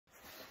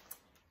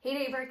Hey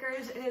Day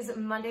Breakers, it is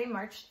Monday,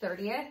 March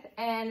 30th,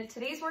 and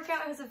today's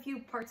workout has a few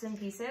parts and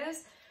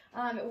pieces.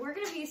 We're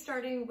going to be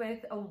starting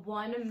with a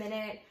 1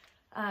 minute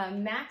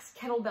max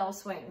kettlebell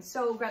swing.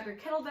 So grab your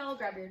kettlebell,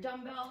 grab your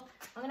dumbbell.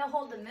 I'm going to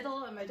hold the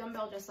middle of my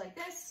dumbbell just like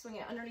this, swing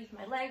it underneath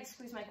my legs,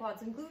 squeeze my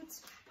quads and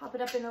glutes, pop it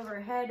up and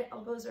overhead,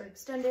 elbows are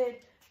extended,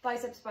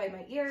 biceps by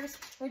my ears.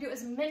 I'm going to do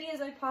as many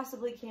as I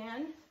possibly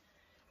can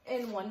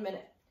in 1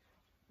 minute.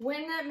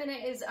 When that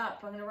minute is up,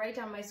 I'm going to write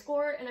down my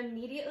score and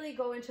immediately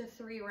go into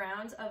 3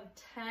 rounds of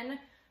 10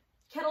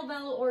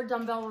 kettlebell or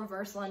dumbbell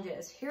reverse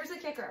lunges. Here's the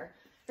kicker.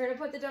 You're going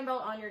to put the dumbbell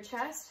on your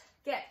chest,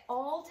 get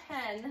all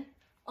 10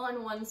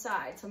 on one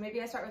side. So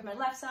maybe I start with my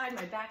left side,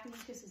 my back knee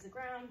kisses the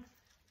ground,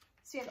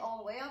 stand all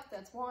the way up.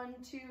 That's 1,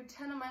 2,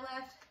 10 on my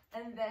left,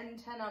 and then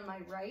 10 on my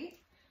right.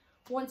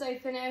 Once I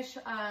finish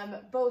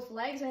both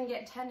legs, I'm going to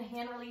get 10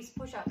 hand release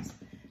push-ups.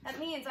 That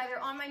means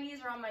either on my knees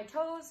or on my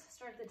toes,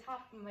 start at the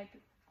top of my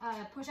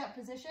push-up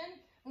position.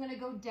 I'm going to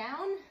go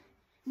down,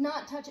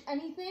 not touch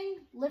anything,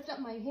 lift up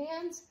my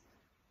hands,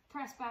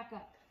 press back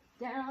up,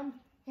 down,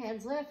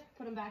 hands lift,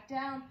 put them back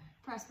down,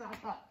 press back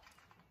up.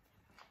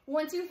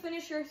 Once you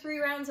finish your 3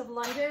 rounds of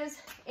lunges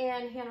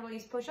and hand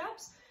release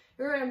push-ups,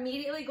 you're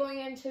immediately going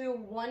into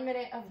 1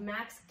 minute of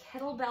max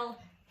kettlebell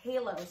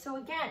halo. So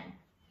again,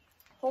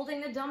 holding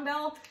the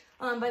dumbbell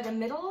by the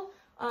middle,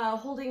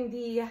 holding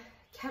the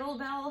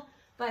kettlebell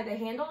by the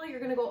handle, you're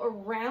going to go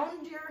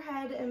around your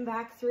head and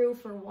back through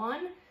for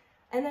 1,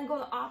 and then go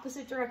the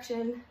opposite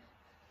direction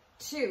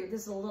 2.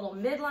 This is a little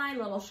midline,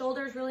 little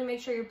shoulders. Really make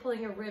sure you're pulling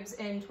your ribs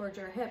in towards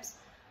your hips,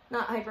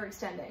 not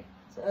hyperextending.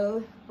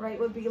 So right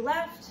would be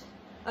left,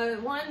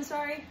 1,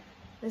 sorry.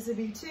 This would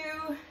be 2,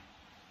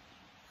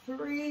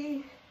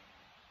 3,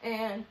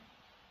 and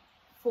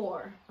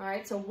 4. All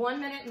right, so 1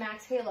 minute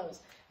max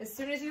halos. As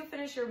soon as you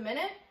finish your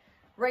minute,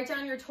 write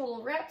down your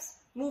total reps,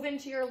 move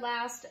into your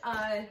last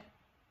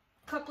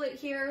couplet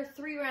here,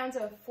 3 rounds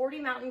of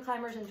 40 mountain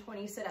climbers and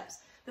 20 sit-ups.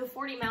 The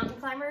 40 mountain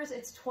climbers,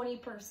 it's 20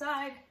 per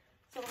side.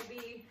 So it'll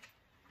be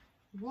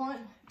 1,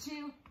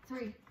 2,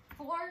 3,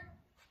 4,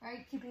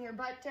 right? Keeping your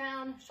butt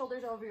down,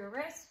 shoulders over your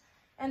wrist.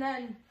 And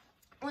then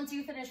once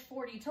you finish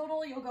 40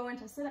 total, you'll go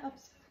into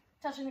sit-ups,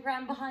 touching the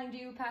ground behind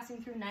you,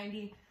 passing through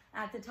 90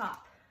 at the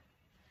top.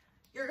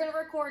 You're gonna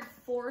record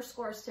 4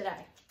 scores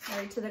today,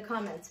 right, to the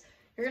comments.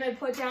 You're gonna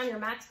put down your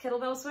max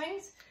kettlebell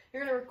swings.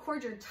 You're gonna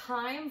record your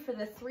time for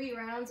the 3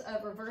 rounds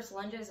of reverse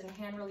lunges and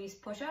hand release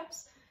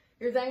push-ups.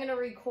 You're then gonna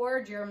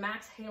record your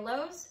max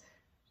halos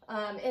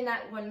in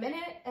that 1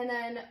 minute, and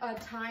then a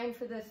time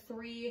for the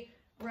 3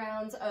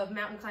 rounds of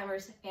mountain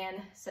climbers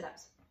and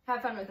sit-ups.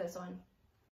 Have fun with this one.